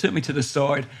Arcala took me to the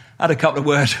side, had a couple of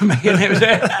words with me, and it was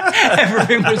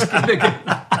everything was good again.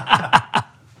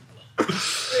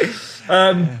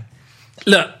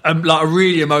 Look, I'm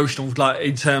really emotional,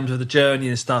 in terms of the journey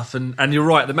and stuff. And you're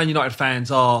right, the Man United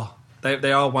fans are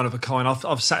one of a kind.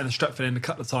 I've sat in the Stretford End a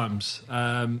couple of times,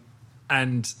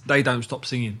 and they don't stop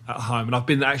singing at home. And I've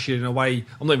been actually in a way,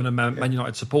 I'm not even a Man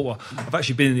United supporter. I've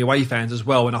actually been in the away fans as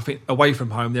well, and I think away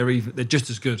from home they're just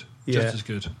as good, just as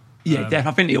good. Yeah, definitely.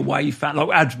 I think the away fan,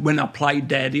 when I played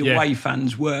there, the away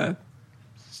fans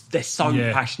they're so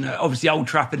passionate. Obviously, Old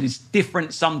Trafford is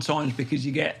different sometimes because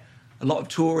you get a lot of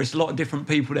tourists, a lot of different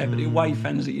people there, but the away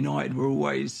fans at United were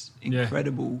always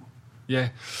incredible. Yeah.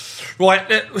 Right,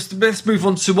 let's move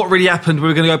on to what really happened.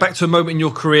 We're going to go back to a moment in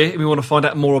your career and we want to find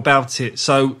out more about it.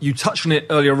 So you touched on it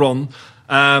earlier on.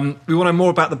 We want to know more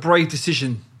about the brave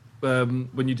decision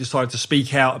when you decided to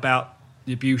speak out about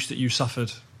the abuse that you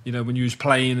suffered, when you was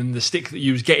playing, and the stick that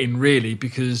you was getting, really,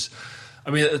 because,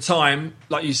 at the time,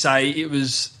 like you say, it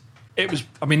was.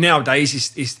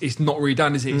 Nowadays it's not really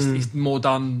done, is it? It's more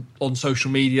done on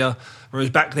social media, whereas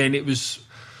back then it was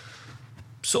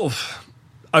sort of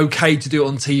okay to do it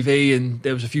on TV, and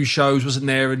there was a few shows, wasn't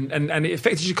there? And it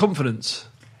affected your confidence.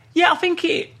 Yeah, I think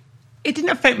it didn't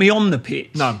affect me on the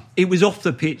pitch. No. It was off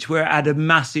the pitch where it had a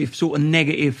massive sort of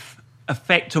negative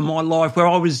effect on my life, where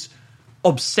I was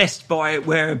obsessed by it,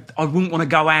 where I wouldn't want to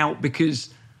go out because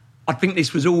I think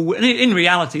this was all... And in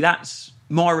reality, that's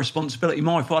my responsibility,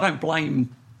 my fault. I don't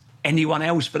blame anyone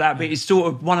else for that, but it's sort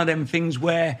of one of them things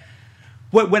where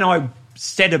when I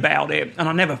said about it, and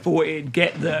I never thought it'd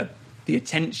get the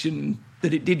attention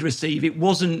that it did receive, it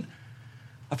wasn't...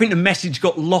 I think the message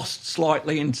got lost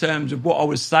slightly in terms of what I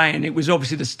was saying. It was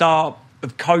obviously the start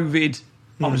of COVID.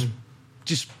 I was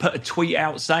just put a tweet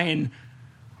out saying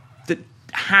that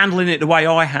handling it the way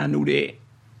I handled it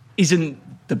isn't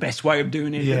the best way of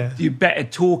doing it. Yeah. You better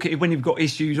talk it when you've got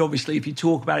issues. Obviously, if you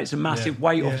talk about it, it's a massive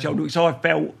weight off your shoulder, which I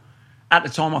felt at the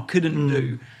time I couldn't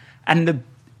do. And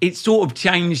it sort of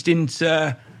changed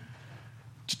into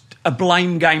a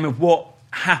blame game of what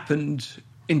happened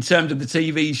in terms of the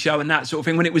TV show and that sort of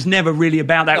thing, when it was never really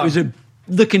about that. No. It was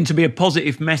looking to be a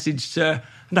positive message to...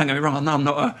 Don't get me wrong, I know I'm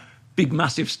not a big,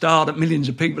 massive star that millions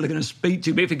of people are going to speak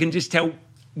to, but if it can just help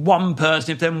one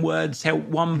person, if them words help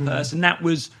one person, that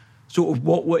was sort of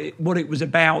what it was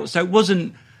about. So it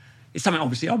wasn't... It's something,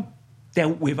 obviously, I've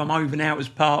dealt with. I'm over now as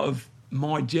part of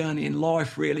my journey in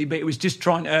life, really, but it was just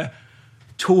trying to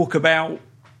talk about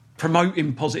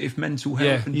promoting positive mental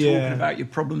health and talking about your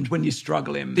problems when you're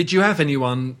struggling. Did you have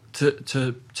anyone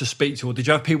to speak to, or did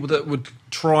you have people that would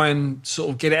try and sort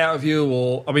of get it out of you?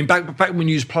 Or, back when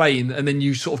you was playing and then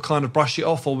you sort of kind of brushed it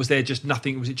off, or was there just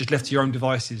nothing? Was it just left to your own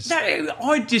devices? No,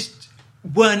 I just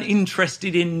weren't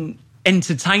interested in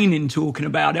entertaining talking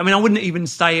about it. I wouldn't even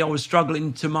say I was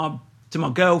struggling to my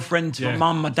girlfriend, to my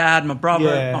mum, my dad, my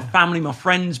brother, my family, my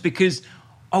friends, because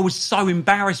I was so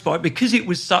embarrassed by it because it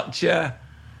was such a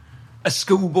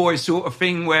schoolboy sort of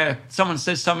thing where someone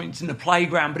says something in the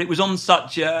playground, but it was on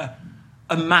such a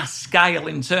mass scale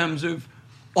in terms of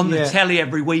on the telly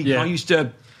every week. And I used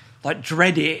to like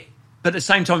dread it, but at the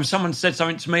same time, if someone said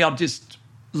something to me, I'd just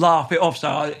laugh it off.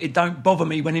 So it don't bother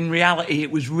me, when in reality,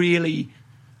 it was really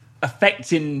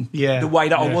affecting the way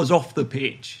that I was off the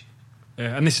pitch.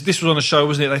 Yeah, and this was on a show,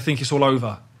 wasn't it? They Think It's All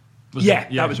Over.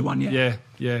 That was the one.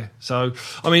 Yeah. So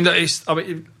I mean,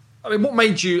 what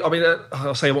made you? I mean,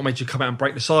 I'll say what made you come out and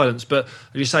break the silence. But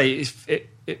as you say,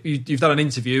 you've done an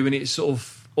interview and it's sort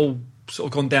of all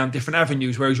gone down different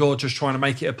avenues, whereas you're just trying to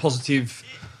make it a positive.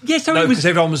 Yeah, so it was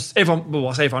everyone. Well,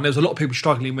 I say everyone. There was a lot of people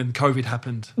struggling when COVID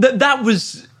happened. That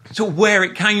was sort of where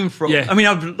it came from. Yeah. I mean,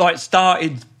 I've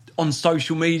started on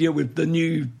social media with the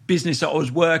new business that I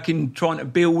was trying to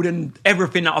build, and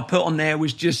everything that I put on there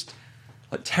was just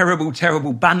like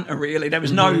terrible banter, really. There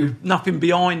was nothing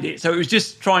behind it. So it was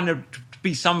just trying to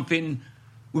be something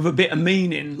with a bit of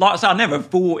meaning. Like I said, I never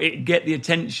thought it'd get the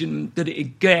attention that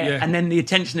it'd get. Yeah. And then the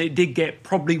attention that it did get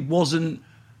probably wasn't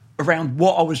around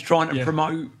what I was trying to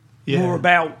promote, more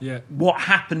about what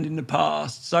happened in the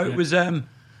past. So it was, like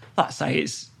I say,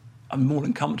 I'm more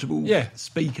than comfortable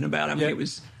speaking about it. I mean, it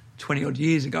was 20 odd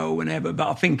years ago or whenever, but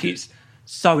I think it's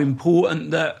so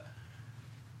important that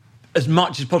as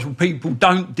much as possible, people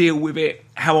don't deal with it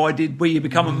how I did, where you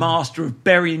become a master of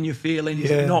burying your feelings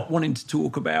and not wanting to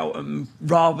talk about them,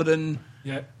 rather than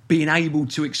being able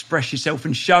to express yourself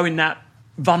and showing that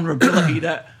vulnerability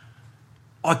that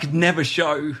I could never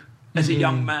show as a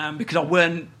young man because I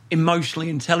weren't emotionally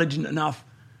intelligent enough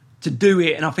to do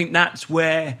it. And I think that's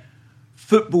where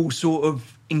football sort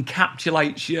of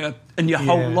encapsulates you and your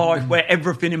whole life, where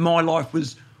everything in my life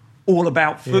was all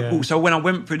about football. Yeah. So when I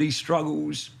went through these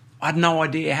struggles, I had no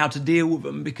idea how to deal with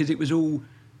them because it was all,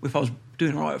 if I was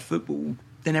doing all right at football,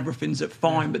 then everything's at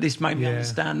fine. Yeah. But this made me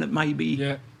understand that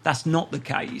maybe that's not the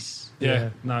case. Yeah,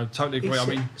 no, totally agree. I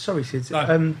mean, sorry, Sid.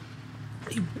 No.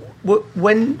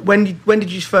 When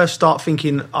did you first start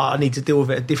thinking, I need to deal with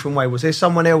it a different way? Was there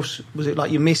someone else? Was it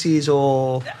like your missus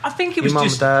or I think it was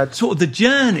just sort of the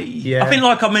journey. Yeah. I think,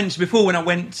 like I mentioned before, when I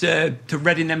went to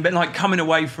Reading, then, but like coming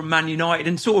away from Man United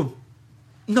and sort of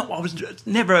I was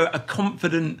never a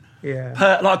confident,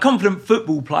 like a confident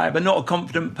football player, but not a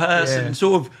confident person. And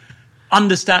sort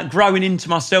of growing into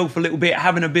myself a little bit,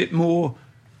 having a bit more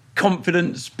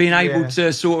confidence, being able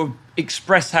to sort of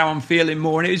express how I'm feeling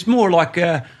more. And it was more like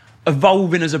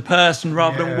evolving as a person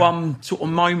rather than one sort of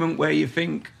moment where you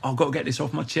think, I've got to get this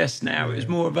off my chest now. It was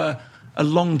more of a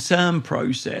long-term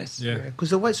process. Yeah,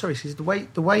 because the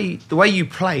way you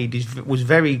played was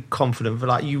very confident.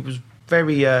 Like you was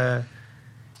very.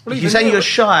 Well, you're saying you're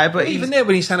shy, but even there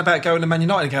when he's saying about going to Man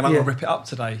United again, I'm going to rip it up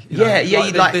today.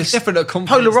 There's definite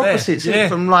confidence polar opposites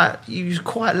from like you was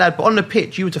quite a lad, but on the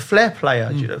pitch you was a flair player.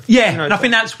 And I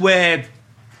think that's where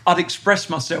I'd express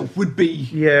myself would be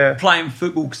playing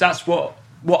football because that's what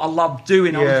I loved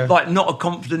doing. I was like not a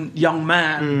confident young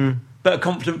man, but a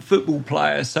confident football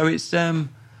player. So it's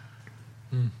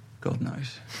God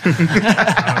knows.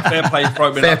 Fair play for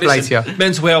opening up. Listen,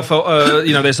 mental health,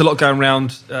 there's a lot going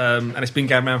around, and it's been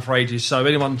going around for ages. So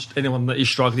anyone that is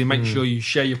struggling, make sure you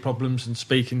share your problems and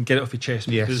speak and get it off your chest.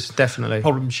 Yes, definitely.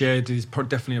 Problem shared is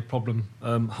definitely a problem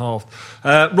halved.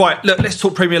 Right, look, let's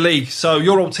talk Premier League. So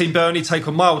your old team Burnley take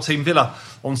on my old team Villa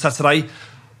on Saturday.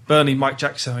 Burnley, Mike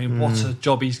Jackson, I mean, what a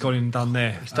job he's gone in and done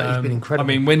there. He's been incredible.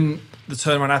 I mean, when the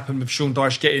turnaround happened with Sean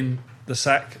Dyche getting the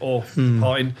sack or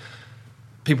departing,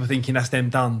 people thinking that's them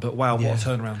done, but wow, what a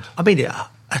turnaround. I mean,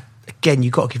 again,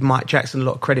 you've got to give Mike Jackson a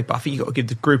lot of credit, but I think you've got to give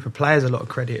the group of players a lot of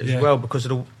credit as well, because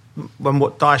of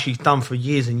what Dyche's done for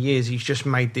years and years. He's just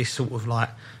made this sort of like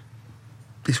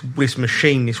this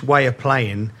machine, this way of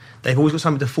playing. They've always got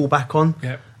something to fall back on.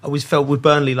 I always felt with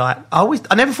Burnley, like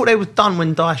I never thought they were done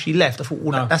when Dyche left. I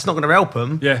thought, that's not going to help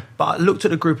them. But I looked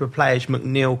at the group of players.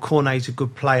 McNeil, Cornet's a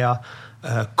good player.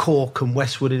 Cork and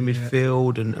Westwood in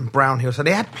midfield and Brownhill. So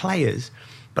they had players,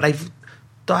 but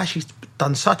Dyche's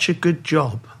done such a good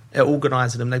job at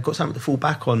organising them. They've got something to fall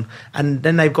back on, and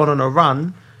then they've gone on a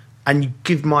run. And you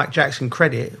give Mike Jackson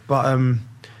credit, but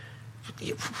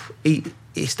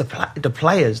it's the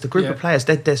players, the group of players.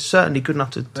 They're certainly good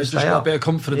enough to They've stay just got up. a bit of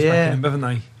confidence back in them, haven't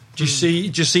they? Do you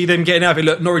see them getting out of it?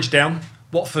 Look, Norwich down,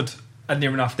 Watford are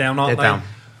near enough down, aren't they? Down.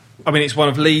 I mean, it's one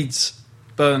of Leeds,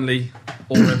 Burnley,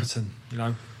 or Everton. You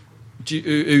know,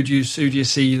 who do you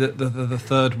see the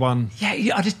third one?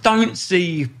 Yeah, I just don't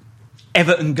see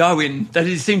Everton going.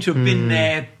 They seem to have been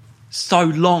there so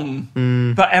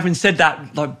long. But having said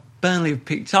that, like Burnley have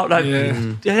picked up. Like,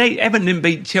 Everton didn't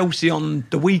beat Chelsea on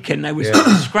the weekend. They were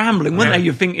scrambling, weren't they?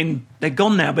 You're thinking they're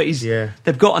gone now, but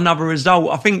they've got another result.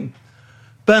 I think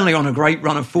Burnley on a great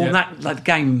run of form. That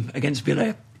game against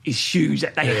Villa is huge.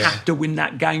 They have to win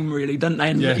that game, really, don't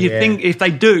they? And you think if they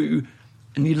do,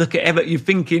 and you look at Everton, you're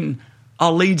thinking,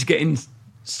 are Leeds getting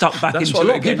stuck back into it? That's what a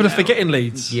lot of people are forgetting,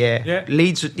 Leeds.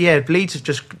 Leeds are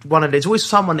just one of... There's always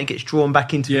someone that gets drawn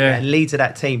back into it, and Leeds are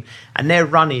that team. And their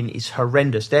running is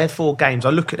horrendous. Their 4 games,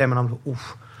 I look at them and I'm like,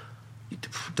 oof.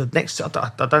 The next...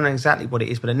 I don't know exactly what it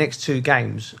is, but the next 2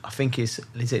 games, I think is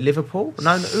it Liverpool?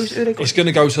 No, who they got? It's going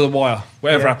to go to the wire.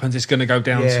 Whatever happens, it's going to go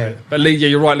down to it. But Leeds,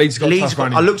 you're right, Leeds got tough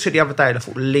running. I looked at it the other day and I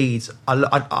thought, Leeds...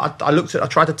 I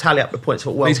tried to tally up the points. I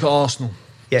thought, well... Leeds got Arsenal.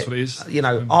 That's what it is.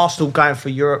 Arsenal going for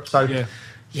Europe, so...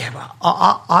 Yeah, but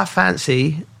I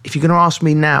fancy, if you're going to ask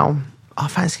me now, I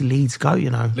fancy Leeds go,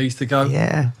 Leeds to go?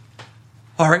 Yeah.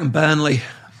 I reckon Burnley.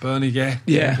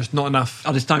 Yeah. Just not enough.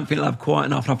 I just don't think they'll have quite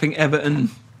enough. And I think Everton,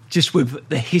 just with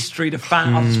the history, the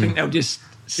fan, I just think they'll just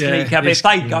sneak up. If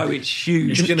they go, it's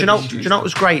huge. Do you know what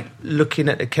was great? Looking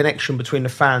at the connection between the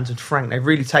fans and Frank. They've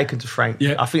really taken to Frank.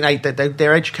 Yeah. I think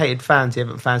they're educated fans, the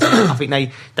Everton fans. I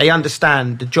think they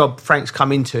understand the job Frank's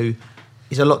come into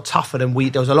is a lot tougher than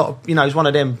there was a lot of, it's one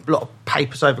of them, a lot of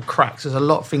papers over cracks. There's a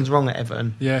lot of things wrong at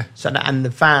Everton. Yeah. And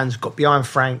the fans got behind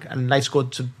Frank, and they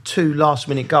scored 2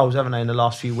 last-minute goals, haven't they, in the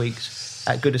last few weeks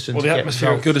at Goodison. Well, the atmosphere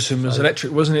at Goodison was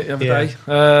electric, wasn't it, the other day?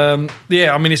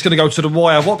 I mean, it's going to go to the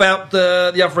wire. What about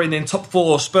the other end then? Top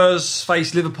 4, Spurs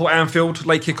face Liverpool, Anfield.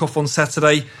 Late kick-off on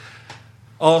Saturday.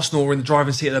 Arsenal are in the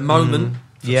driving seat at the moment.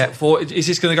 Top 4. Is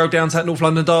this going to go down to that North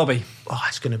London derby? Oh,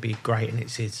 it's going to be great, and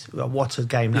it's what a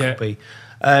game that will be.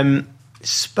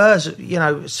 Spurs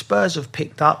have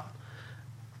picked up.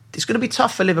 It's going to be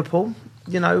tough for Liverpool,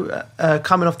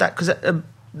 coming off that, because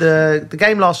the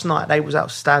game last night, they was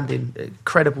outstanding,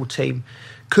 incredible team.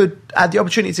 Could had the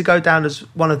opportunity to go down as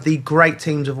one of the great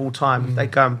teams of all time if they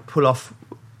go and pull off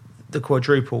the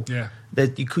quadruple. Yeah,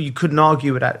 you couldn't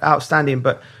argue with that, outstanding.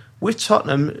 But with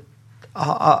Tottenham,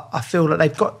 I feel that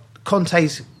they've got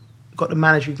Conte's got the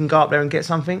manager who can go up there and get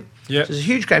something. Yeah, so it's a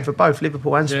huge game for both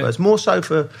Liverpool and Spurs. More so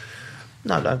for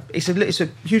it's a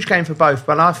huge game for both.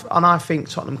 But I think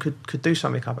Tottenham could do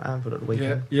something up at Anfield at the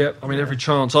weekend. Yeah. I mean, every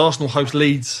chance. Arsenal host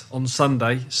Leeds on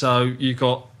Sunday, so you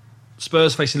got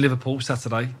Spurs facing Liverpool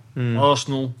Saturday.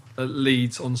 Arsenal at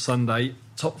Leeds on Sunday.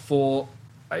 Top 4.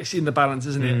 It's in the balance,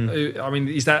 isn't it? I mean,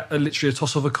 is that literally a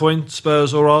toss of a coin,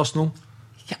 Spurs or Arsenal?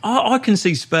 Yeah, I can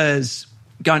see Spurs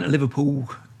going to Liverpool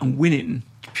and winning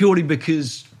purely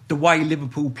because the way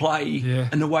Liverpool play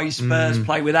and the way Spurs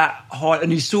play with that high,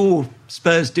 and you saw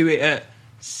Spurs do it at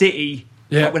City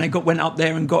when they went up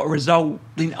there and got a result.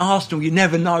 In Arsenal, you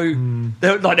never know.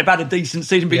 They've had a decent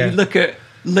season, but you look at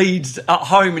Leeds at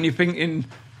home and you're thinking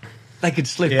they could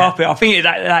slip up it. I think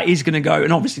that is going to go,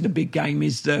 and obviously the big game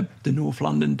is the North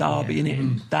London derby, innit?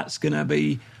 And that's going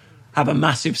to have a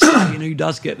massive say in who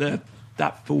does get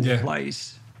that fourth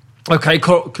place. Okay,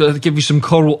 I'll give you some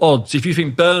Coral odds. If you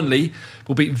think Burnley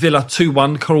will beat Villa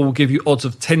 2-1, Coral will give you odds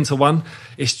of 10-1.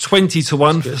 It's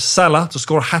 20-1 for Salah to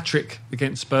score a hat-trick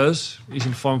against Spurs. He's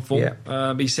in fine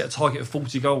form. He set a target of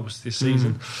 40 goals this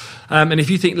season. And if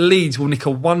you think Leeds will nick a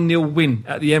 1-0 win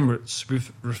at the Emirates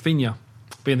with Rafinha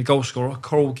being the goal scorer,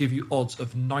 Coral will give you odds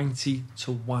of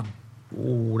 90-1.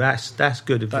 Oh, that's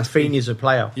good. If Rafinha's a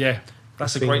player. Yeah,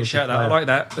 that's a great shout out. I like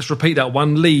that. Let's repeat that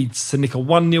one. Leeds to nick a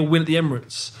 1-0 win at the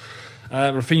Emirates.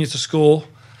 Rafinha to score.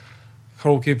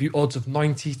 Coral will give you odds of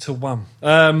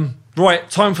 90-1. Right,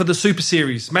 time for the Super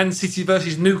Series. Man City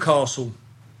versus Newcastle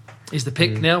is the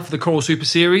pick now for the Coral Super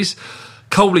Series.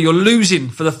 Coley, you're losing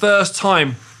for the first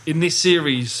time in this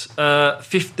series,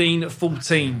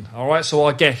 15-14. All right, so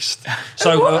I guessed.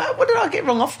 So what did I get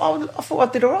wrong? I thought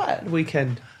I did all right at the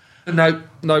weekend. No,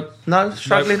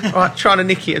 struggling. All right, trying to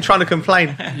nick it and trying to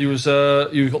complain. You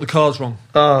got the cards wrong.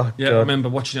 Oh, yeah, God. I remember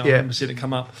watching it. I remember seeing it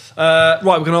come up. Right,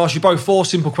 we're going to ask you both 4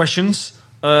 simple questions.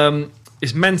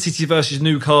 It's Man City versus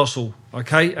Newcastle,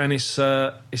 okay, and it's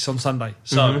on Sunday.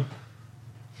 So,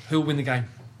 who will win the game?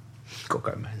 Got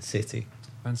to go Man City.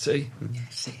 Man City.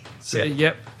 City.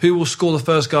 Yep. Who will score the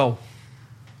first goal?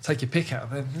 Take your pick out of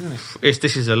them, isn't it?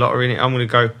 This is a lottery, innit? I'm going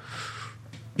to go.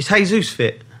 Is Jesus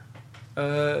fit?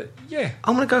 Yeah.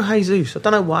 I'm going to go Jesus. I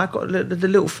don't know why. I got the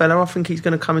little fella. I think he's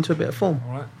going to come into a bit of form.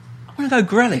 All right. I'm going to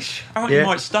go Grealish. I reckon he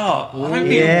might start. I don't think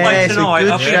he'll play tonight.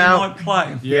 I think he might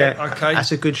play. Yeah, okay.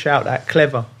 That's a good shout, that.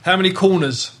 Clever. How many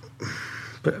corners?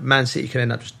 But Man City can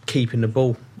end up just keeping the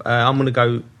ball. I'm going to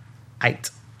go 8.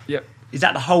 Yep. Is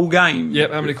that the whole game?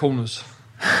 Yep, how many corners?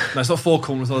 No, it's not 4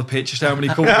 corners on the pitch, just how many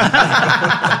corners.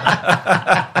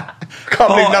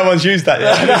 can't believe no one's used that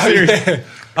yet. Seriously.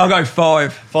 I'll go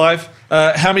 5. 5.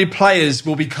 How many players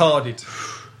will be carded?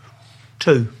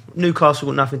 2. Newcastle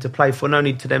got nothing to play for. No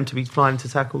need to them to be flying to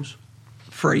tackles.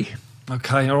 3.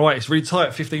 Okay, all right. It's really tight,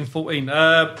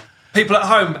 15-14. People at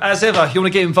home, as ever, if you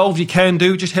want to get involved, you can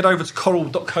do. Just head over to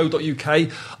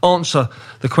coral.co.uk. Answer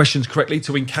the questions correctly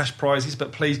to win cash prizes,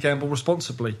 but please gamble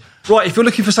responsibly. Right, if you're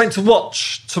looking for something to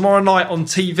watch tomorrow night on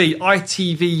TV,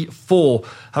 ITV4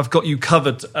 have got you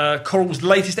covered. Coral's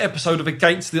latest episode of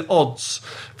Against the Odds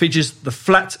features the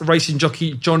flat racing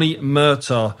jockey Johnny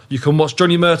Murtagh. You can watch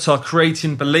Johnny Murtagh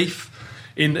creating belief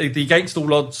in the Against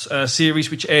All Odds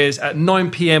series, which airs at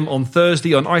 9 p.m. on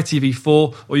Thursday on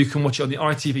ITV4, or you can watch it on the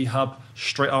ITV Hub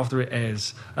straight after it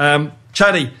airs.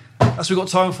 Chaddy, that's what we've got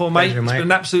time for, mate. It's been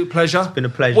an absolute pleasure. It's been a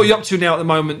pleasure. What are you up to now at the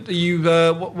moment? Are you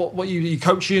what are you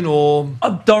coaching or?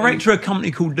 I'm director of a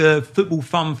company called the Football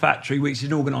Fun Factory, which is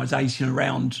an organisation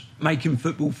around making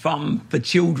football fun for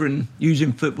children,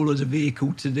 using football as a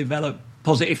vehicle to develop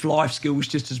positive life skills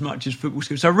just as much as football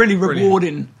skills. So really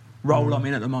rewarding role I'm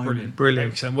in at the moment.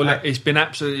 Brilliant. Excellent. Well, it's been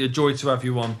absolutely a joy to have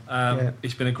you on.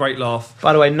 It's been a great laugh.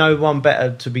 By the way, no one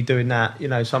better to be doing that. You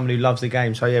know, someone who loves the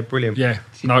game. So yeah, brilliant. Yeah,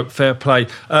 no, fair play.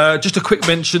 Just a quick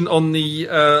mention on the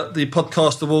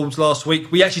podcast awards last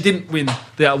week. We actually didn't win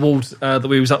the award that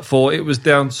we was up for. It was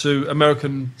down to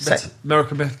American.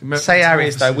 Say how it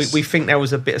is though. We think there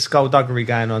was a bit of skullduggery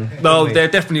going on. No, there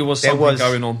definitely was something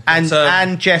going on.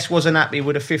 And Jess wasn't happy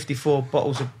with the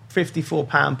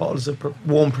 £54 bottles of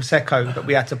warm Prosecco that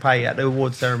we had to pay at the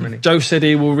awards ceremony. Joe said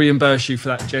he will reimburse you for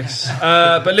that, Jess.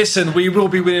 But listen, we will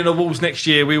be winning awards next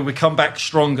year. We will come back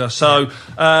stronger. So,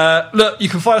 look, you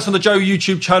can find us on the Joe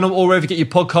YouTube channel or wherever you get your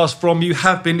podcast from. You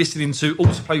have been listening to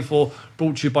All to Play For,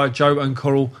 brought to you by Joe and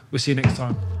Coral. We'll see you next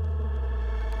time.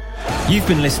 You've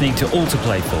been listening to All to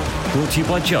Play For, brought to you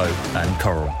by Joe and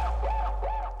Coral.